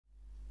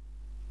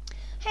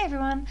Hey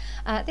everyone,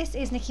 this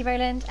is Nikki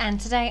Rowland and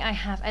today I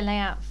have a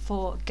layout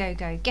for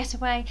GoGo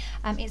Getaway.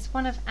 It's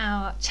one of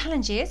our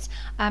challenges.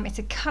 It's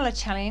a colour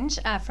challenge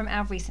from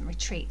our recent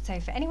retreat.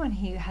 So for anyone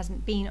who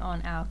hasn't been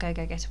on our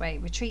GoGo Getaway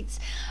retreats,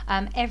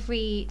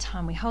 every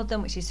time we hold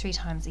them, which is 3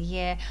 times a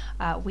year,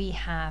 we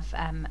have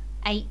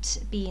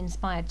 8 Be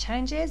Inspired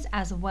challenges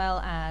as well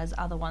as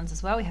other ones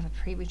as well. We have a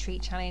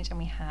pre-retreat challenge and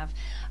we have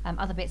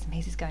other bits and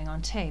pieces going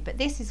on too. But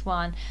this is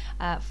one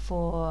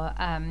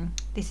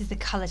this is the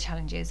colour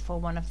challenges for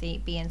one of the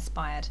Be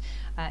Inspired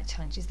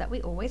challenges that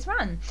we always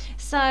run.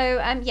 So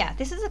yeah,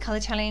 this is a colour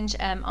challenge.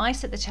 I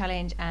set the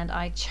challenge and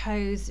I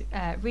chose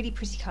really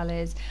pretty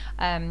colours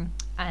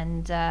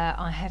and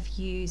I have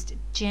used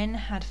Jen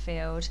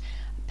Hadfield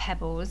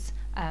Pebbles,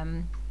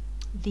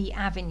 the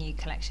Avenue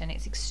collection.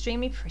 It's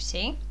extremely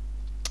pretty.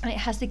 And it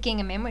has the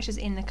gingham in, which was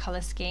in the colour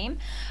scheme,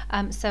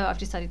 so I've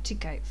decided to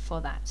go for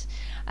that.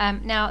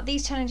 Now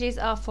these challenges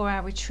are for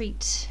our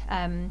retreat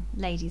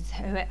ladies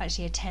who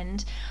actually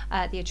attend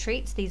the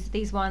retreats.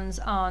 These ones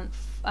aren't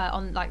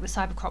on like the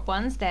Cybercrop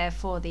ones, they're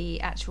for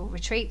the actual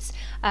retreats.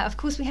 Of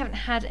course we haven't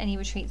had any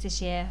retreats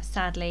this year,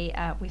 sadly.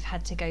 We've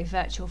had to go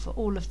virtual for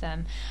all of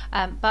them,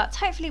 but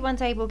hopefully one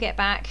day we'll get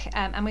back,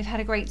 and we've had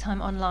a great time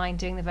online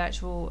doing the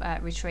virtual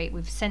retreat.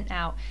 We've sent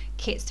out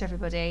kits to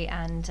everybody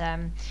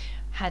and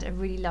had a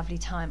really lovely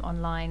time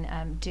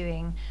online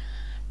doing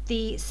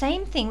the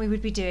same thing we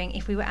would be doing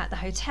if we were at the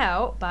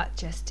hotel, but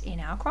just in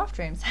our craft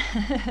rooms.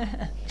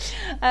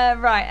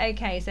 Right,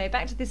 okay, so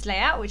back to this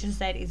layout, which as I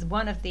said is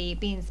one of the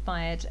Be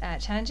Inspired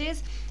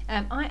challenges.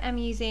 I am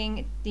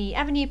using the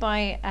Avenue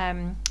by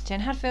Jen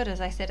Hadfield,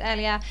 as I said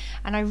earlier,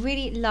 and I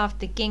really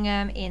loved the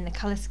gingham in the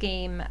colour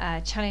scheme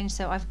challenge,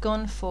 so I've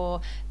gone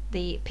for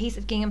the piece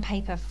of gingham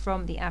paper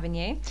from the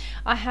Avenue.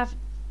 I have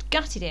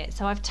gutted it,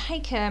 so I've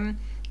taken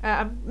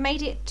I've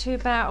made it to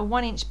about a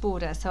 1-inch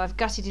border, so I've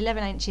gutted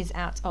 11 inches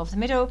out of the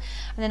middle,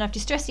 and then I've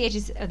distressed the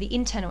edges, the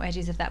internal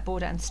edges of that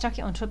border, and stuck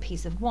it onto a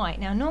piece of white.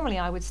 Now normally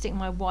I would stick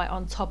my white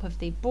on top of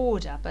the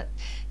border, but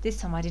this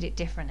time I did it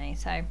differently.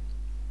 So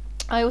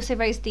I also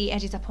raised the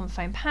edges up on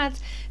foam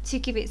pads to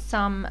give it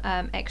some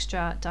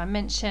extra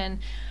dimension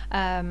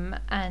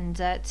and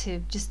to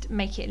just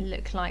make it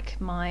look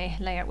like my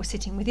layout was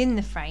sitting within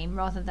the frame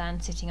rather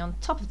than sitting on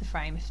top of the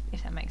frame,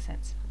 if that makes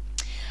sense.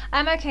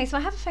 Okay, so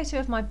I have a photo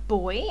of my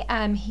boy.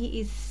 He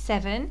is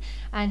 7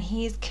 and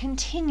he is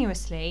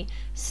continuously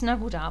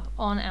snuggled up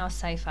on our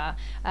sofa,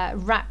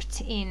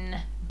 wrapped in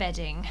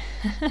bedding.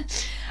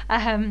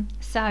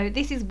 So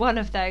this is one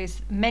of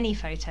those many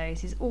photos.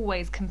 He's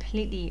always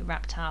completely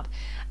wrapped up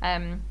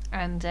and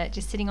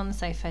just sitting on the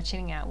sofa,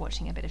 chilling out,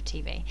 watching a bit of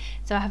TV.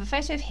 So I have a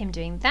photo of him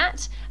doing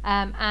that,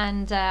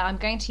 and I'm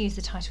going to use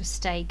the title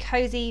Stay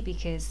Cozy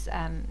because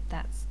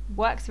that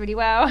works really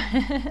well.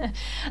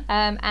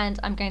 And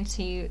I'm going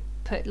to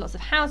put lots of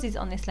houses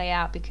on this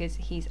layout because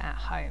he's at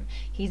home.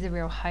 He's a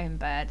real home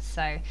bird,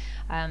 so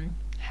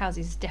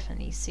houses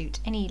definitely suit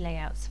any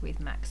layouts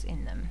with Max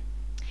in them.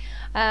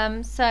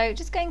 So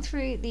just going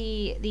through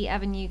the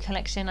Avenue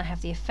collection, I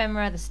have the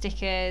ephemera, the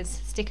stickers,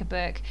 sticker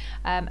book,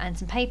 and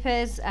some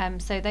papers.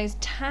 So those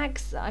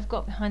tags that I've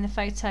got behind the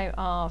photo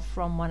are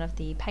from one of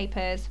the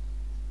papers.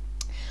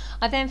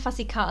 I then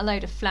fussy cut a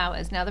load of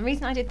flowers. Now the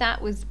reason I did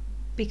that was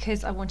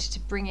because I wanted to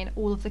bring in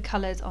all of the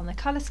colours on the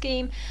colour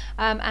scheme,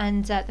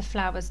 and the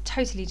flowers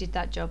totally did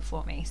that job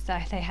for me. So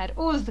they had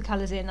all of the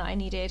colours in that I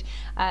needed,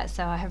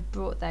 so I have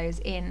brought those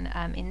in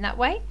that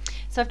way.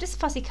 So I've just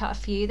fussy cut a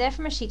few. They're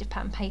from a sheet of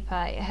pattern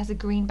paper. It has a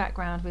green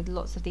background with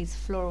lots of these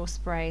floral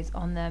sprays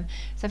on them,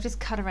 so I've just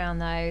cut around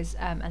those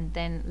and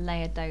then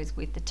layered those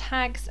with the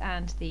tags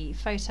and the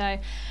photo.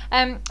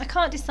 I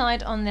can't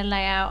decide on the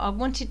layout. I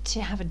wanted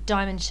to have a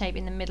diamond shape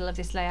in the middle of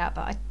this layout,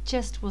 but I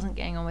just wasn't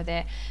getting on with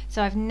it,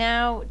 so I've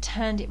now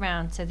turned it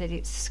round so that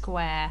it's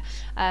square,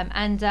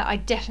 and I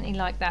definitely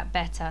like that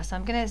better, so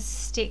I'm going to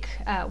stick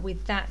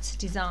with that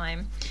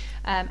design,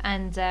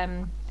 and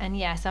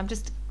yeah, so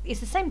it's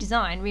the same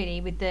design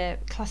really with the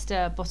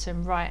cluster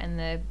bottom right and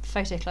the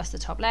photo cluster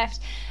top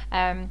left,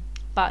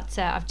 but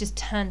I've just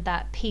turned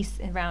that piece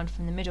around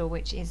from the middle,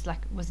 which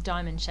was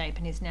diamond shape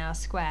and is now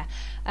square,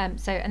 and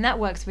that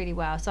works really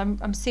well. So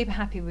I'm super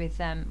happy with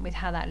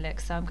how that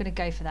looks. So I'm going to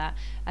go for that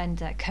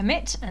and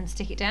commit and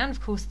stick it down.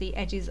 Of course, the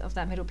edges of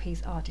that middle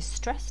piece are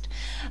distressed,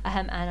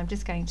 and I'm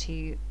just going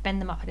to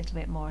bend them up a little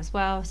bit more as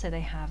well, so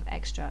they have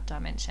extra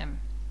dimension.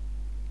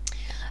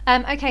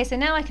 Okay, so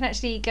now I can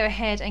actually go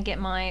ahead and get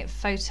my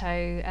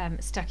photo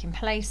stuck in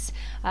place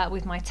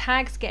with my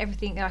tags, get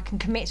everything, I can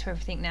commit to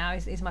everything now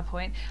is my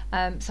point,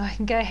 so I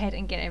can go ahead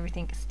and get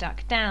everything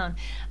stuck down.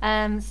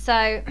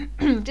 So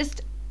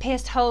just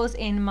pierced holes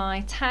in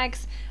my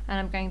tags, and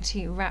I'm going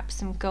to wrap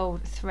some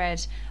gold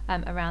thread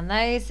around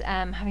those.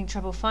 Having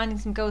trouble finding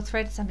some gold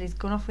thread, somebody's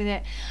gone off with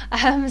it,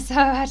 so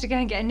I had to go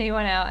and get a new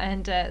one out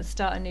and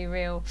start a new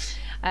reel.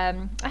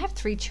 I have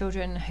 3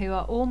 children who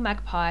are all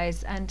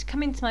magpies and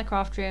come into my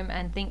craft room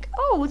and think,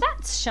 oh,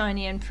 that's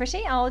shiny and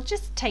pretty, I'll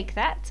just take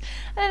that,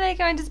 and they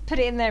go and just put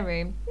it in their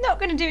room. Not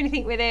going to do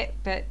anything with it,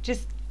 but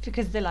just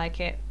because they like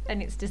it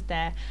and it's just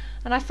there.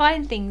 And I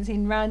find things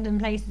in random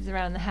places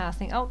around the house,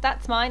 think, oh,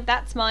 that's mine,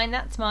 that's mine,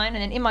 that's mine,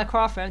 and then in my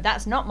craft room,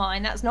 that's not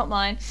mine, that's not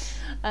mine.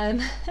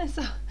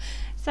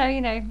 So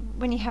you know,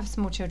 when you have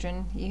small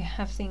children, you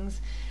have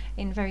things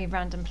in very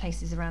random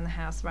places around the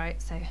house,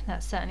 right? So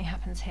that certainly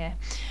happens here.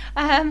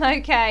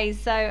 Okay,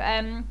 so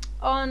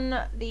on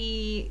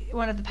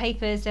one of the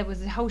papers there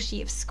was a whole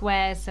sheet of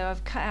squares, so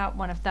I've cut out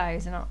one of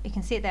those, and you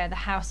can see it there, the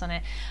house on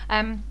it.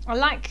 I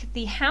like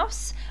the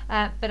house,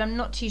 but I'm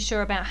not too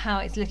sure about how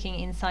it's looking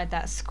inside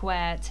that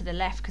square to the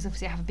left, because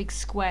obviously I have a big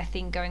square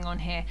thing going on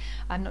here.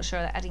 I'm not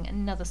sure that adding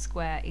another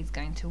square is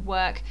going to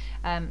work,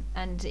 and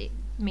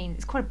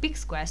it's quite a big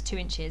square, it's 2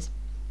 inches.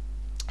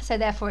 So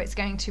therefore it's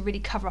going to really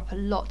cover up a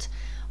lot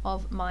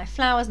of my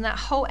flowers, and that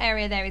whole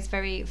area there is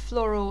very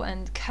floral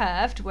and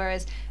curved,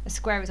 whereas a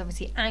square is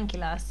obviously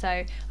angular. So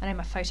I know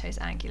my photo is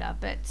angular,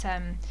 but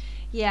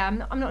yeah,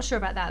 I'm not sure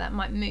about that. That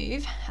might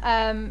move,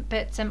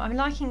 but I'm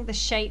liking the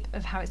shape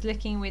of how it's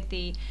looking with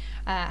the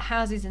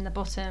houses in the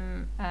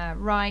bottom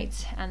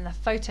right and the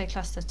photo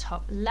cluster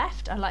top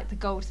left. I like the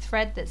gold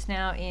thread that's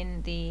now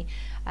in the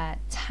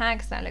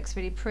tags. That looks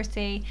really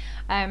pretty.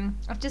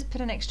 I've just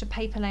put an extra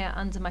paper layer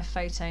under my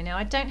photo. Now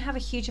I don't have a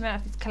huge amount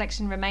of this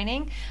collection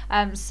remaining,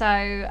 so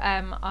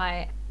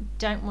I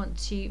don't want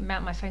to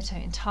mount my photo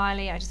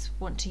entirely. I just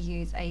want to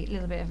use a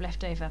little bit of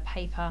leftover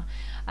paper,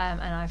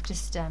 and I've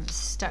just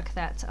stuck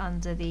that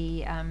under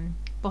the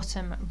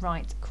bottom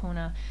right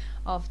corner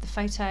of the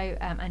photo,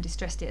 and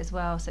distressed it as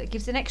well, so it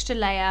gives an extra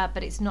layer,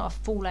 but it's not a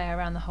full layer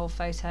around the whole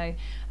photo,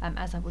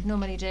 as I would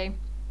normally do.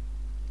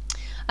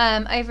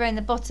 Over in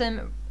the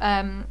bottom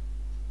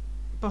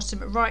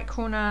right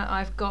corner,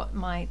 I've got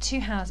my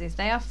 2 houses.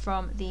 They are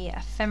from the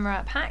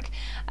ephemera pack.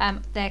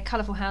 They're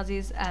colourful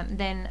houses.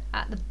 Then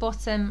at the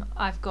bottom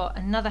I've got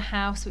another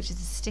house, which is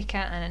a sticker,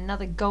 and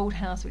another gold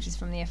house, which is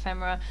from the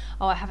ephemera.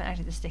 Oh, I haven't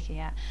added the sticker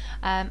yet.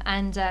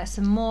 And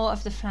some more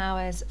of the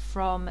flowers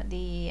from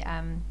the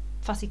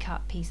fussy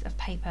cut piece of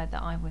paper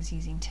that I was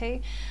using too.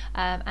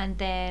 And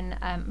then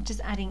just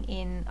adding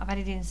in, I've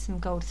added in some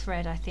gold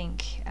thread, I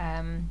think,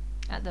 on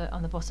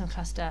the bottom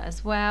cluster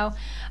as well.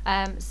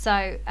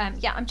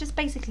 Yeah, I'm just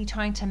basically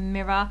trying to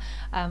mirror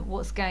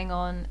what's going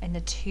on in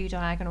the 2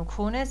 diagonal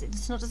corners. It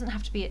doesn't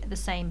have to be the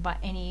same by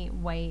any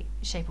way,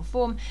 shape or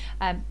form,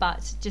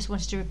 but just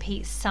wanted to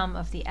repeat some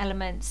of the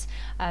elements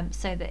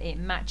so that it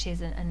matches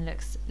and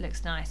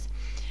looks nice.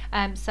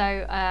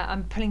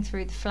 I'm pulling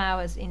through the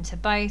flowers into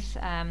both,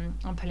 I'm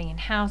pulling in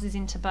houses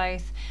into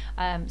both,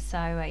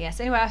 yes,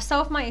 anyway, I've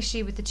solved my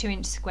issue with the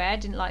 2-inch square.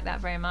 Didn't like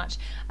that very much,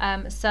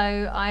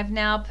 so I've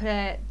now put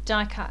a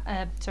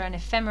an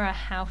ephemera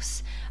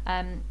house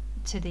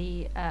to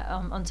the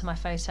onto my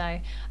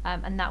photo,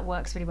 and that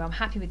works really well. I'm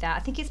happy with that. I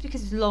think it's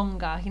because it's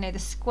longer. You know, the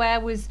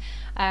square was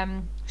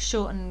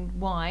short and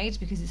wide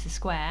because it's a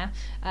square,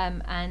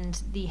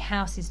 and the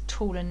house is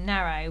tall and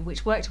narrow,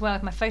 which worked well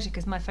with my photo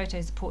because my photo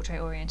is a portrait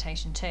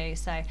orientation too,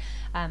 so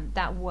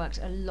that worked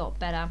a lot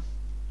better.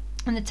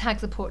 And the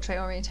tags are portrait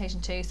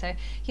orientation too, so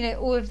you know,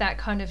 all of that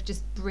kind of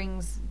just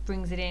brings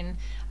it in,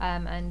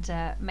 and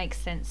makes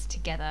sense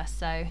together.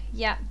 So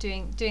yeah,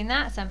 doing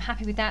that, so I'm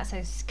happy with that.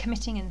 So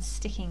committing and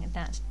sticking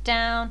that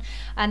down,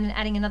 and then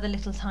adding another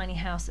little tiny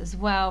house as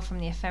well from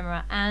the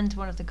ephemera, and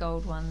one of the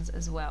gold ones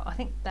as well. I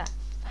think that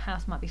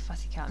house might be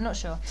fussy cut, I'm not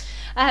sure,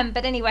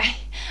 but anyway,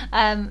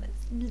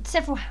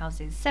 several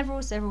houses.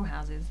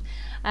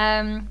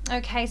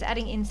 Okay, so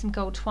adding in some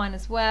gold twine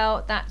as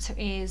well. That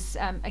is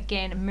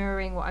again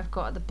mirroring what I've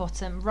got at the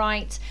bottom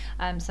right,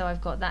 so I've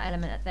got that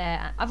element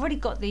there. I've already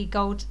got the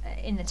gold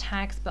in the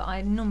tags, but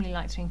I normally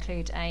like to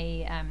include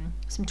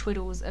some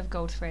twiddles of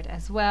gold thread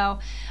as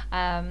well.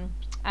 Now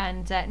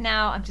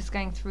I'm just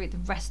going through the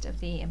rest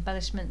of the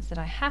embellishments that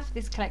I have for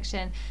this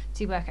collection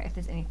to work out if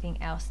there's anything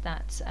else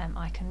that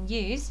I can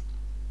use.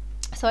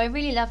 So I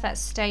really love that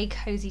Stay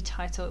Cozy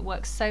title. It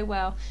works so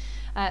well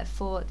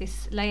for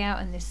this layout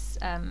and this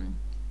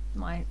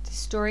the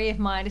story of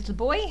my little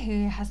boy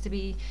who has to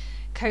be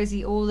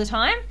cozy all the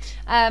time.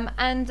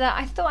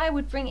 I thought I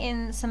would bring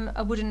in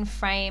a wooden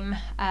frame.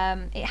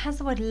 It has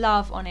the word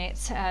love on it,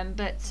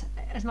 but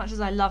as much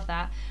as I love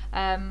that,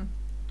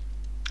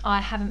 I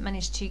haven't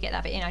managed to get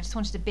that bit in. I just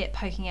wanted a bit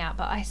poking out,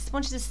 but I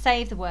wanted to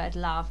save the word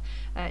love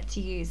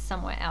to use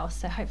somewhere else,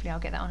 so hopefully I'll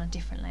get that on a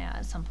different layout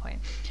at some point.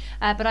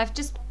 But I've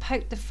just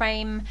poked the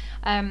frame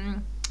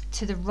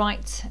to the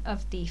right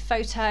of the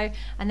photo,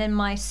 and then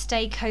my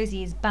Stay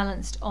Cozy is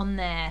balanced on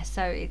there,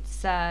 so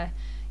it's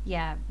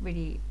yeah,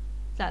 really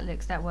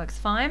that works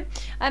fine.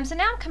 So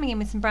now I'm coming in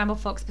with some Bramble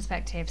Fox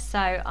perspective.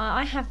 So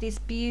I have this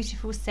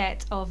beautiful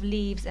set of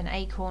leaves and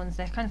acorns.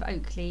 They're kind of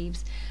oak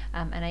leaves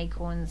and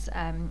acorns,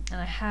 and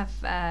I have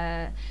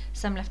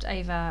some left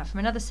over from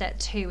another set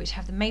too, which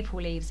have the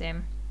maple leaves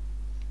in.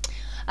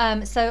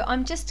 So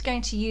I'm just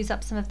going to use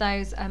up some of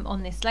those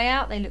on this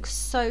layout. They look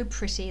so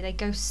pretty, they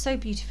go so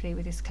beautifully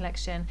with this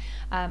collection,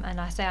 and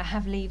I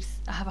have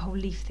leaves, I have a whole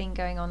leaf thing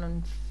going on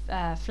and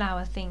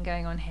flower thing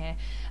going on here,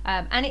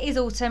 and it is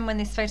autumn when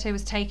this photo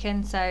was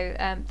taken, so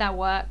that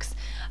works.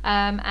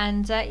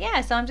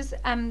 Yeah, so I'm just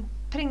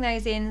putting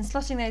those in,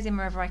 slotting those in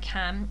wherever I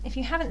can. If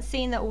you haven't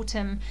seen the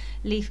autumn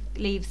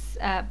leaves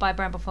by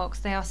Bramble Fox,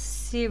 they are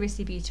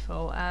seriously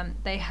beautiful.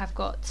 They have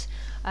got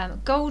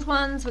gold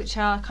ones, which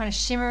are kind of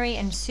shimmery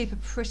and super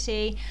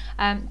pretty.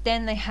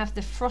 Then they have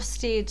the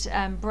frosted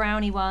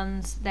brownie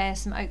ones. There's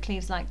some oak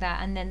leaves like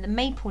that, and then the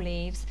maple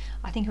leaves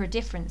I think are a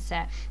different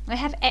set. They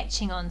have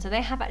etching on, so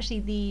they have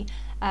actually the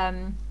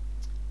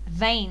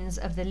veins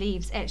of the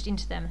leaves etched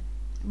into them.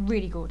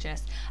 Really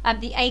gorgeous.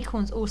 The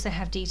acorns also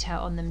have detail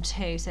on them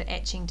too, so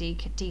etching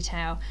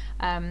detail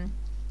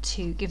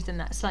to give them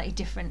that slightly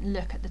different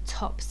look at the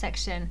top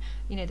section,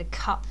 you know, the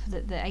cup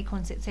that the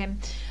acorn sits in.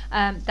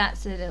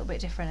 That's a little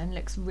bit different and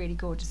looks really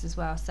gorgeous as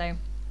well. So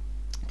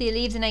the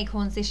leaves and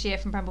acorns this year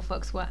from Bramble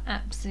Fox were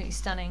absolutely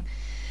stunning.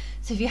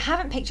 So if you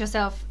haven't picked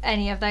yourself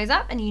any of those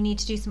up and you need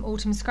to do some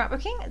autumn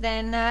scrapbooking,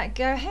 then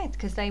go ahead,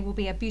 because they will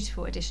be a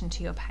beautiful addition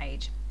to your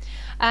page.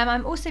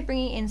 I'm also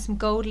bringing in some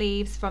gold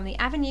leaves from the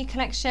Avenue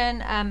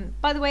collection.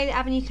 By the way, the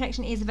Avenue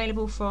collection is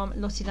available from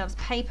Lottie Loves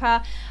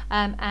Paper,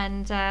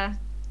 and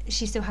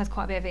she still has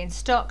quite a bit of it in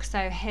stock,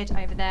 so head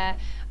over there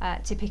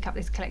to pick up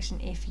this collection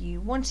if you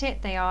want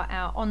it. They are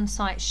our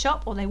on-site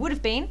shop, or they would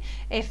have been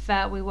if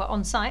we were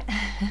on site.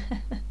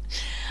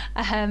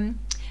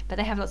 But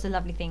they have lots of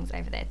lovely things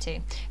over there too.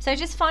 So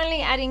just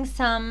finally adding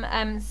some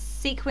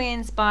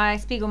sequins by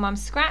Spiegel Mum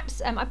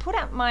Scraps. I pulled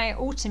out my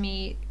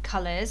autumny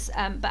colours,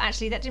 but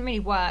actually that didn't really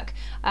work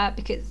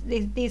because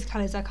these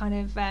colours are kind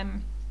of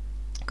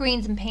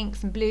greens and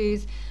pinks and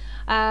blues,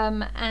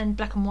 and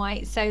black and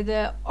white, so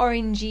the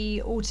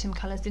orangey autumn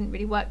colours didn't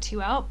really work too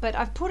well, but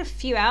I've pulled a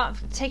few out.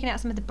 I've taken out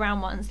some of the brown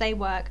ones, they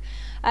work,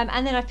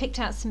 and then I've picked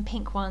out some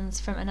pink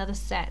ones from another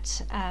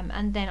set,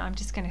 and then I'm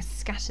just going to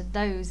scatter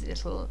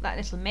that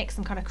little mix.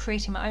 I'm kind of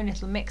creating my own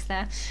little mix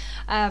there,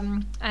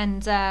 and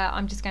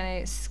I'm just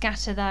going to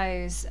scatter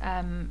those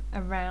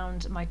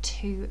around my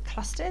two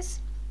clusters,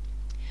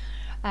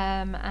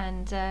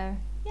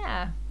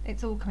 yeah,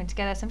 it's all coming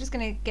together. So I'm just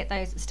going to get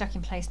those stuck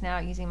in place now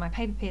using my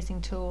paper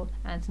piercing tool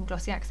and some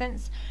glossy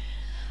accents.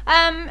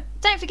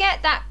 Don't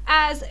forget that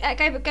as at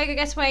GoGo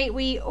Getaway,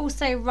 we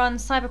also run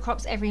cyber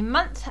crops every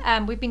month.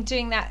 We've been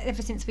doing that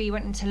ever since we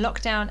went into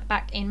lockdown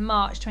back in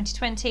March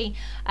 2020,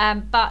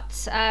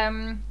 but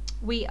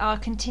we are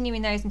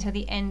continuing those until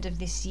the end of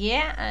this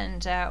year,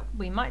 and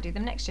we might do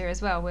them next year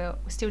as well. We're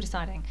still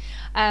deciding,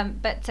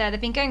 but they've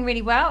been going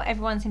really well.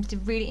 Everyone seems to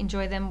really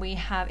enjoy them.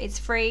 It's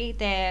free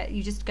there.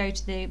 You just go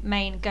to the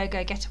main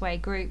GoGo Getaway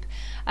group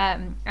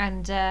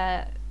and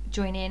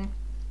join in.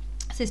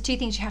 So there's two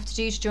things you have to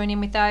do to join in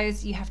with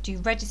those. You have to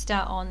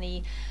register on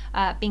the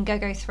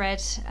GoGo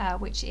thread,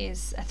 which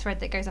is a thread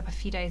that goes up a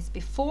few days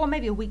before,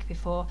 maybe a week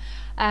before,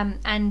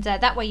 and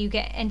that way you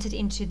get entered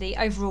into the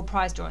overall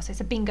prize draw. So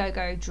it's a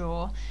GoGo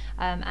draw,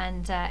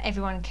 and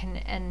everyone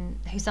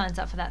who signs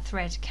up for that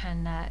thread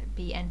can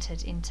be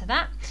entered into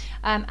that.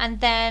 And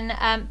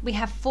then we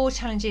have 4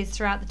 challenges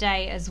throughout the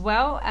day as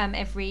well,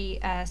 every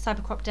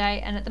cyber crop day,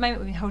 and at the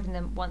moment we've been holding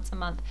them once a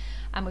month,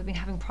 and we've been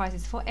having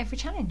prizes for every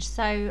challenge.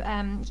 So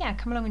yeah,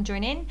 come along and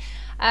join in.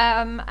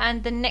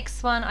 And the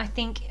next one I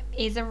think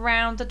is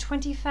around the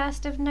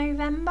 21st of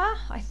November,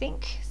 I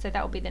think. So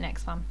that will be the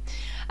next one.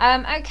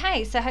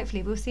 Okay, so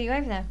hopefully we'll see you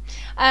over there.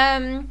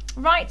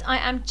 Right, I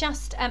am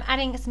just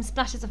adding some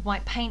splatters of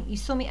white paint. You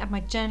saw me add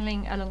my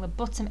journaling along the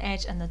bottom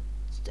edge and the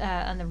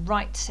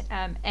right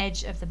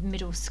edge of the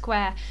middle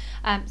square.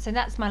 So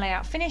that's my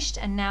layout finished,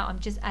 and now I'm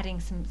just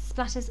adding some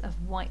splatters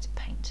of white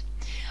paint.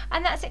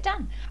 And that's it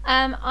done.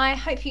 I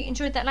hope you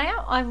enjoyed that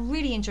layout. I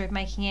really enjoyed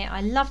making it. I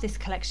love this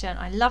collection.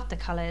 I love the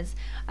colours.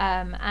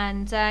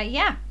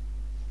 Yeah,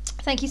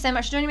 thank you so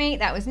much for joining me.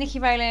 That was Nikki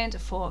Rowland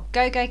for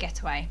GoGo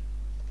Getaway.